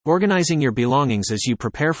Organizing your belongings as you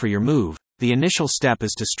prepare for your move. The initial step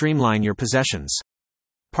is to streamline your possessions.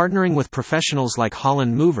 Partnering with professionals like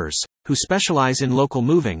Holland Movers, who specialize in local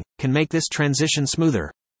moving, can make this transition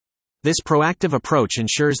smoother. This proactive approach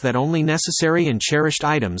ensures that only necessary and cherished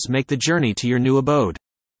items make the journey to your new abode.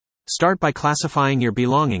 Start by classifying your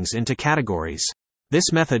belongings into categories.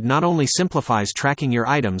 This method not only simplifies tracking your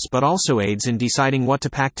items but also aids in deciding what to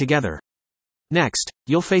pack together. Next,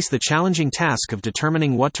 you'll face the challenging task of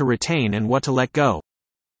determining what to retain and what to let go.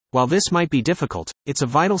 While this might be difficult, it's a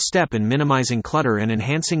vital step in minimizing clutter and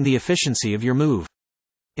enhancing the efficiency of your move.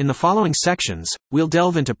 In the following sections, we'll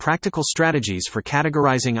delve into practical strategies for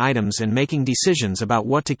categorizing items and making decisions about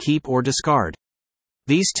what to keep or discard.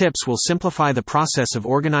 These tips will simplify the process of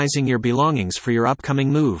organizing your belongings for your upcoming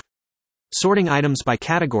move. Sorting items by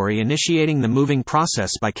category. Initiating the moving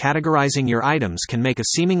process by categorizing your items can make a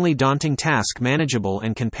seemingly daunting task manageable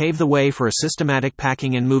and can pave the way for a systematic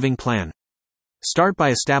packing and moving plan. Start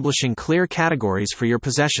by establishing clear categories for your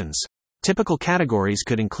possessions. Typical categories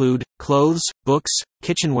could include clothes, books,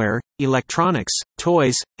 kitchenware, electronics,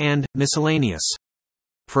 toys, and miscellaneous.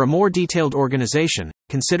 For a more detailed organization,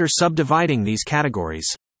 consider subdividing these categories.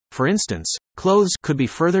 For instance, clothes could be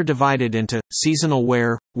further divided into seasonal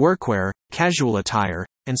wear, workwear, casual attire,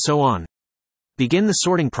 and so on. Begin the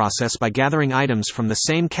sorting process by gathering items from the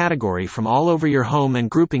same category from all over your home and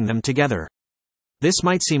grouping them together. This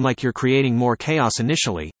might seem like you're creating more chaos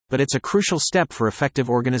initially, but it's a crucial step for effective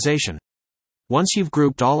organization. Once you've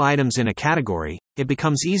grouped all items in a category, it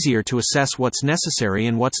becomes easier to assess what's necessary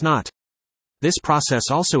and what's not. This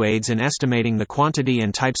process also aids in estimating the quantity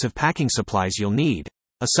and types of packing supplies you'll need,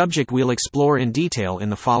 a subject we'll explore in detail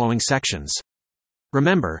in the following sections.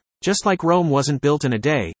 Remember, just like Rome wasn't built in a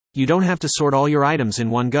day, you don't have to sort all your items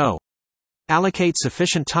in one go. Allocate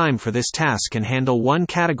sufficient time for this task and handle one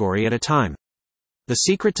category at a time. The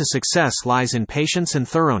secret to success lies in patience and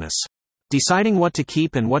thoroughness. Deciding what to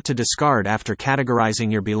keep and what to discard after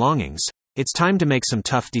categorizing your belongings, it's time to make some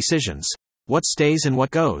tough decisions. What stays and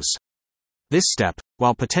what goes? This step,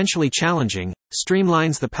 while potentially challenging,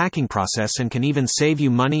 streamlines the packing process and can even save you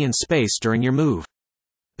money and space during your move.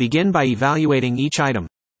 Begin by evaluating each item.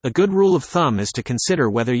 A good rule of thumb is to consider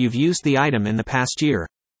whether you've used the item in the past year.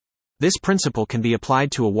 This principle can be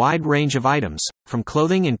applied to a wide range of items, from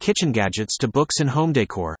clothing and kitchen gadgets to books and home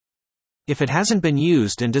decor. If it hasn't been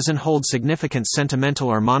used and doesn't hold significant sentimental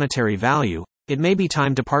or monetary value, it may be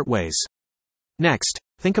time to part ways. Next,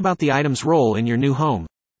 think about the item's role in your new home.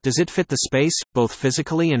 Does it fit the space, both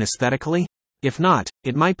physically and aesthetically? If not,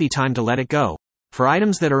 it might be time to let it go. For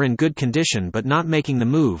items that are in good condition but not making the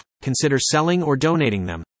move, consider selling or donating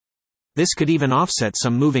them. This could even offset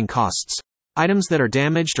some moving costs. Items that are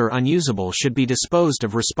damaged or unusable should be disposed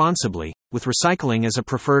of responsibly, with recycling as a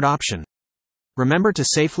preferred option. Remember to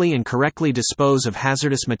safely and correctly dispose of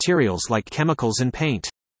hazardous materials like chemicals and paint.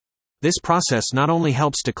 This process not only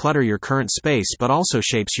helps declutter your current space but also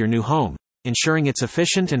shapes your new home, ensuring it's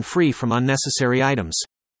efficient and free from unnecessary items.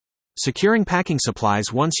 Securing packing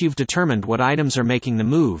supplies. Once you've determined what items are making the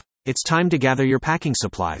move, it's time to gather your packing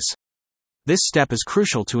supplies. This step is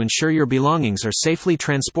crucial to ensure your belongings are safely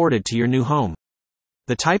transported to your new home.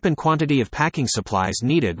 The type and quantity of packing supplies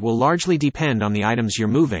needed will largely depend on the items you're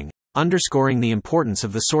moving, underscoring the importance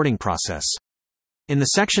of the sorting process. In the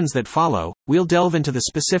sections that follow, we'll delve into the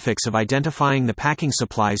specifics of identifying the packing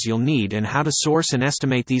supplies you'll need and how to source and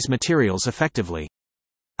estimate these materials effectively.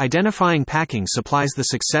 Identifying packing supplies. The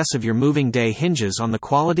success of your moving day hinges on the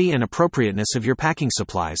quality and appropriateness of your packing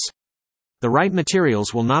supplies. The right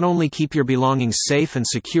materials will not only keep your belongings safe and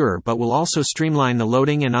secure but will also streamline the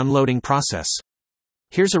loading and unloading process.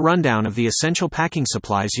 Here's a rundown of the essential packing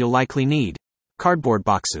supplies you'll likely need. Cardboard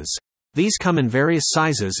boxes. These come in various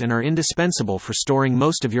sizes and are indispensable for storing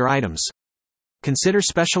most of your items. Consider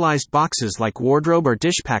specialized boxes like wardrobe or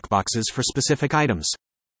dish pack boxes for specific items.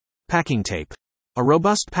 Packing tape. A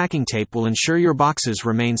robust packing tape will ensure your boxes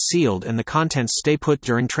remain sealed and the contents stay put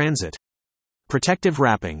during transit. Protective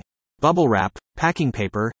wrapping. Bubble wrap, packing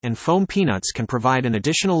paper, and foam peanuts can provide an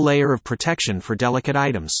additional layer of protection for delicate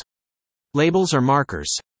items. Labels or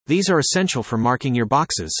markers. These are essential for marking your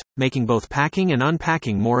boxes, making both packing and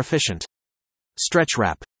unpacking more efficient. Stretch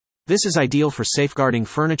wrap. This is ideal for safeguarding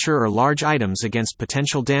furniture or large items against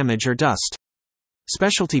potential damage or dust.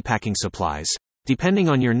 Specialty packing supplies. Depending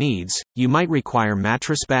on your needs, you might require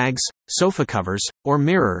mattress bags, sofa covers, or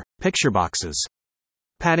mirror, picture boxes.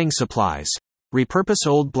 Padding supplies. Repurpose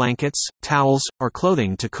old blankets, towels, or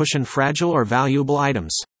clothing to cushion fragile or valuable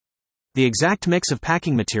items. The exact mix of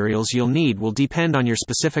packing materials you'll need will depend on your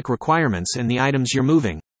specific requirements and the items you're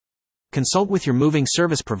moving. Consult with your moving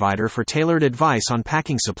service provider for tailored advice on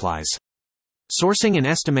packing supplies. Sourcing and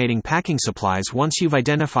estimating packing supplies. Once you've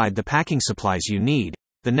identified the packing supplies you need,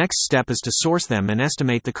 the next step is to source them and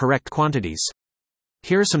estimate the correct quantities.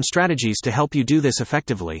 Here are some strategies to help you do this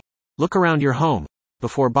effectively. Look around your home.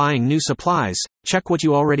 Before buying new supplies, check what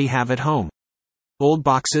you already have at home. Old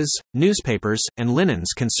boxes, newspapers, and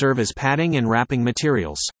linens can serve as padding and wrapping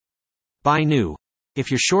materials. Buy new. If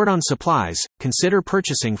you're short on supplies, consider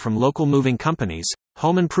purchasing from local moving companies,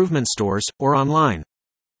 home improvement stores, or online.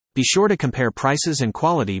 Be sure to compare prices and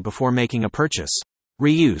quality before making a purchase.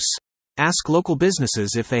 Reuse. Ask local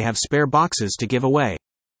businesses if they have spare boxes to give away.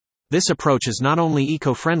 This approach is not only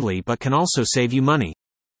eco-friendly but can also save you money.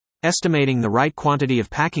 Estimating the right quantity of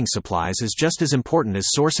packing supplies is just as important as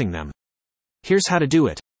sourcing them. Here's how to do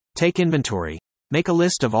it. Take inventory. Make a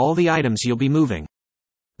list of all the items you'll be moving.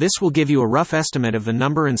 This will give you a rough estimate of the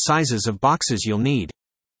number and sizes of boxes you'll need.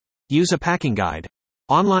 Use a packing guide.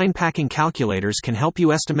 Online packing calculators can help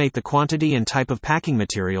you estimate the quantity and type of packing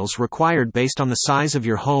materials required based on the size of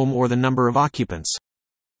your home or the number of occupants.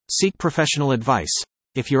 Seek professional advice.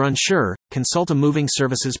 If you're unsure, consult a moving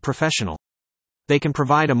services professional. They can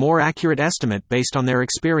provide a more accurate estimate based on their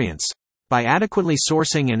experience. By adequately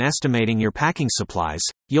sourcing and estimating your packing supplies,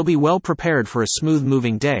 you'll be well prepared for a smooth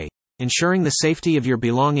moving day, ensuring the safety of your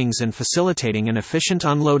belongings and facilitating an efficient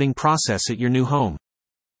unloading process at your new home.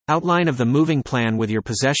 Outline of the moving plan. With your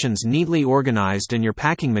possessions neatly organized and your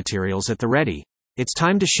packing materials at the ready, it's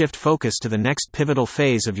time to shift focus to the next pivotal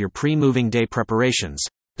phase of your pre-moving day preparations,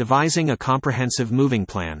 devising a comprehensive moving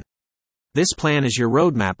plan. This plan is your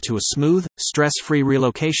roadmap to a smooth, stress-free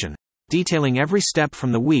relocation, detailing every step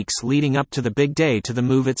from the weeks leading up to the big day to the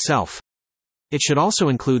move itself. It should also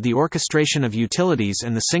include the orchestration of utilities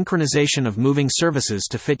and the synchronization of moving services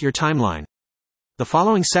to fit your timeline. The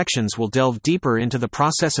following sections will delve deeper into the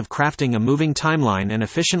process of crafting a moving timeline and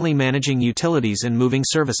efficiently managing utilities and moving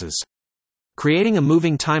services. Creating a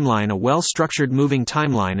moving timeline. A well-structured moving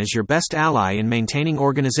timeline is your best ally in maintaining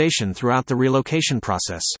organization throughout the relocation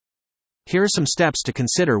process. Here are some steps to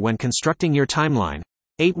consider when constructing your timeline.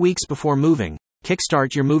 8 weeks before moving,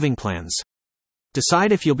 kickstart your moving plans.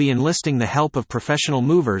 Decide if you'll be enlisting the help of professional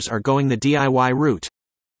movers or going the DIY route.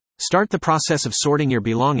 Start the process of sorting your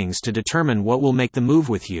belongings to determine what will make the move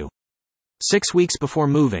with you. 6 weeks before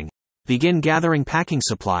moving, begin gathering packing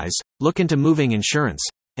supplies, look into moving insurance,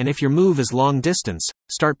 and if your move is long distance,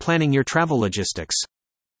 start planning your travel logistics.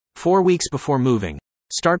 4 weeks before moving,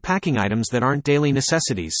 start packing items that aren't daily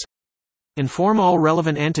necessities. Inform all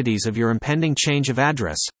relevant entities of your impending change of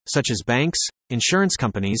address, such as banks, insurance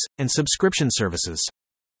companies, and subscription services.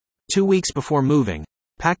 2 weeks before moving,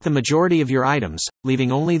 pack the majority of your items,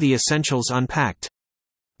 leaving only the essentials unpacked.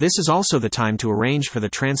 This is also the time to arrange for the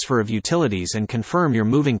transfer of utilities and confirm your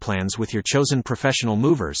moving plans with your chosen professional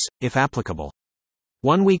movers, if applicable.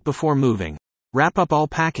 1 week before moving, wrap up all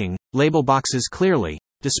packing, label boxes clearly,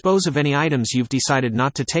 dispose of any items you've decided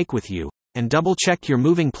not to take with you, and double-check your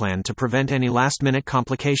moving plan to prevent any last-minute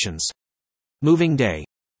complications. Moving day.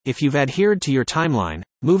 If you've adhered to your timeline,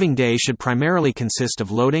 moving day should primarily consist of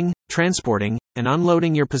loading, transporting, and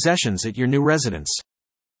unloading your possessions at your new residence.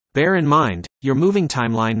 Bear in mind, your moving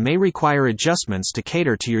timeline may require adjustments to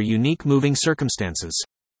cater to your unique moving circumstances.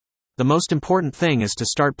 The most important thing is to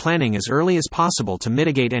start planning as early as possible to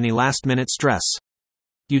mitigate any last-minute stress.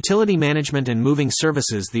 Utility management and moving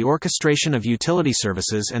services. The orchestration of utility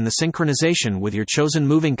services and the synchronization with your chosen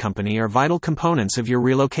moving company are vital components of your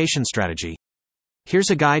relocation strategy. Here's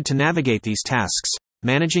a guide to navigate these tasks.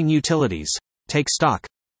 Managing utilities. Take stock.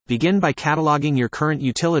 Begin by cataloging your current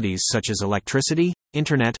utilities such as electricity,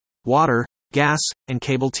 internet, water, gas, and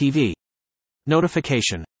cable TV.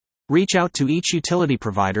 Notification. Reach out to each utility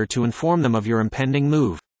provider to inform them of your impending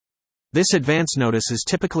move. This advance notice is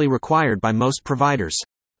typically required by most providers.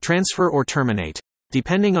 Transfer or terminate.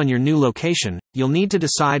 Depending on your new location, you'll need to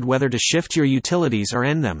decide whether to shift your utilities or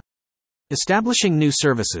end them. Establishing new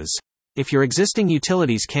services. If your existing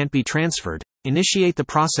utilities can't be transferred, initiate the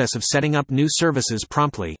process of setting up new services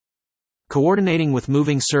promptly. Coordinating with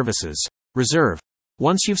moving services. Reserve.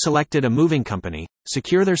 Once you've selected a moving company,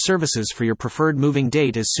 secure their services for your preferred moving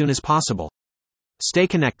date as soon as possible. Stay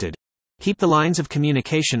connected. Keep the lines of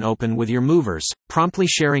communication open with your movers, promptly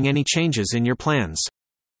sharing any changes in your plans.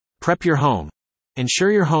 Prep your home.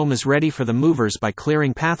 Ensure your home is ready for the movers by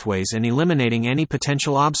clearing pathways and eliminating any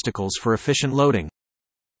potential obstacles for efficient loading.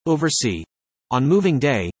 Oversee. On moving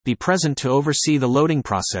day, be present to oversee the loading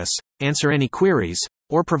process, answer any queries,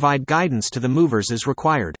 or provide guidance to the movers as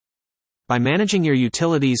required. By managing your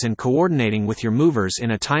utilities and coordinating with your movers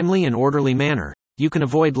in a timely and orderly manner, you can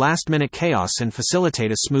avoid last-minute chaos and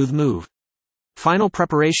facilitate a smooth move. Final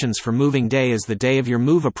preparations for moving day. As the day of your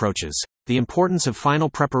move approaches, the importance of final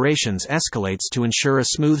preparations escalates to ensure a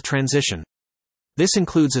smooth transition. This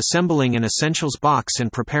includes assembling an essentials box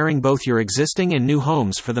and preparing both your existing and new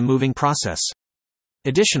homes for the moving process.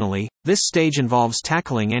 Additionally, this stage involves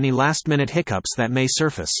tackling any last-minute hiccups that may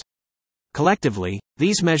surface. Collectively,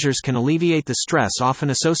 these measures can alleviate the stress often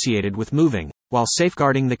associated with moving, while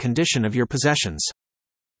safeguarding the condition of your possessions.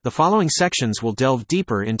 The following sections will delve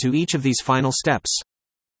deeper into each of these final steps.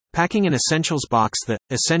 Packing an essentials box. The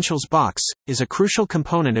essentials box is a crucial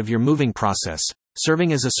component of your moving process,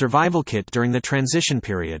 serving as a survival kit during the transition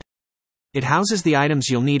period. It houses the items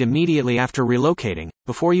you'll need immediately after relocating,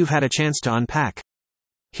 before you've had a chance to unpack.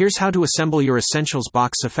 Here's how to assemble your essentials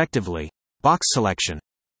box effectively. Box selection.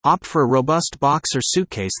 Opt for a robust box or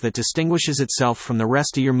suitcase that distinguishes itself from the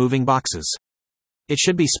rest of your moving boxes. It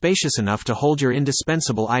should be spacious enough to hold your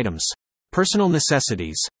indispensable items. Personal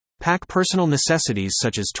necessities. Pack personal necessities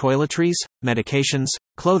such as toiletries, medications,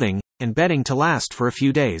 clothing, and bedding to last for a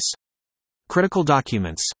few days. Critical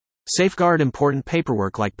documents. Safeguard important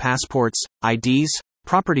paperwork like passports, IDs,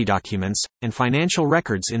 property documents, and financial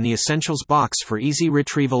records in the essentials box for easy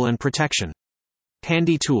retrieval and protection.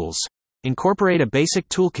 Handy tools. Incorporate a basic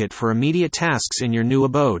toolkit for immediate tasks in your new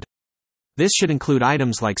abode. This should include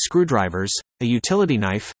items like screwdrivers, a utility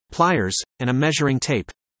knife, pliers, and a measuring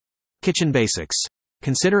tape. Kitchen basics.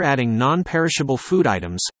 Consider adding non-perishable food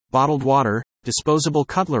items, bottled water, disposable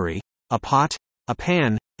cutlery, a pot, a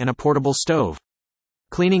pan, and a portable stove.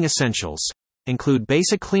 Cleaning essentials. Include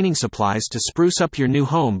basic cleaning supplies to spruce up your new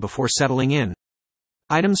home before settling in.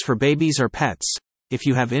 Items for babies or pets. If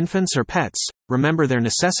you have infants or pets, remember their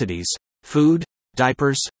necessities: food,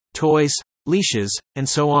 diapers, toys, leashes, and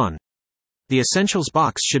so on. The essentials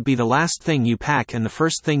box should be the last thing you pack and the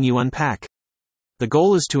first thing you unpack. The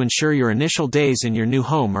goal is to ensure your initial days in your new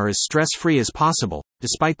home are as stress-free as possible,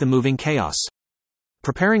 despite the moving chaos.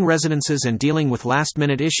 Preparing residences and dealing with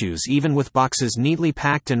last-minute issues. Even with boxes neatly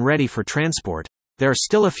packed and ready for transport, there are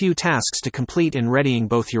still a few tasks to complete in readying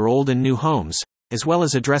both your old and new homes, as well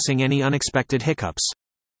as addressing any unexpected hiccups.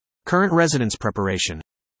 Current residence preparation.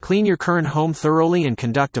 Clean your current home thoroughly and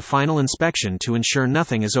conduct a final inspection to ensure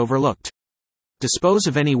nothing is overlooked. Dispose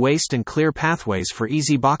of any waste and clear pathways for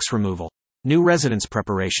easy box removal. New residence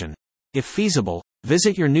preparation. If feasible,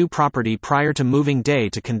 visit your new property prior to moving day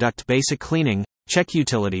to conduct basic cleaning, check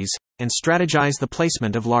utilities, and strategize the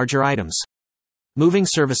placement of larger items. Moving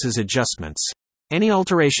services adjustments. Any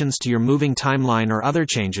alterations to your moving timeline or other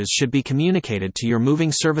changes should be communicated to your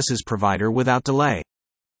moving services provider without delay.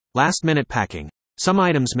 Last-minute packing. Some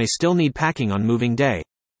items may still need packing on moving day.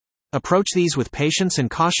 Approach these with patience and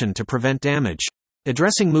caution to prevent damage.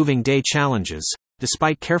 Addressing moving day challenges.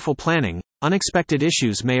 Despite careful planning, unexpected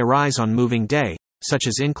issues may arise on moving day, such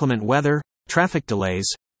as inclement weather, traffic delays,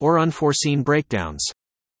 or unforeseen breakdowns.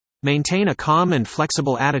 Maintain a calm and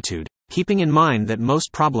flexible attitude, keeping in mind that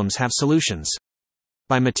most problems have solutions.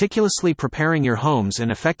 By meticulously preparing your homes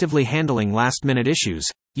and effectively handling last-minute issues,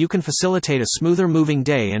 you can facilitate a smoother moving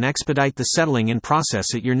day and expedite the settling in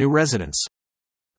process at your new residence.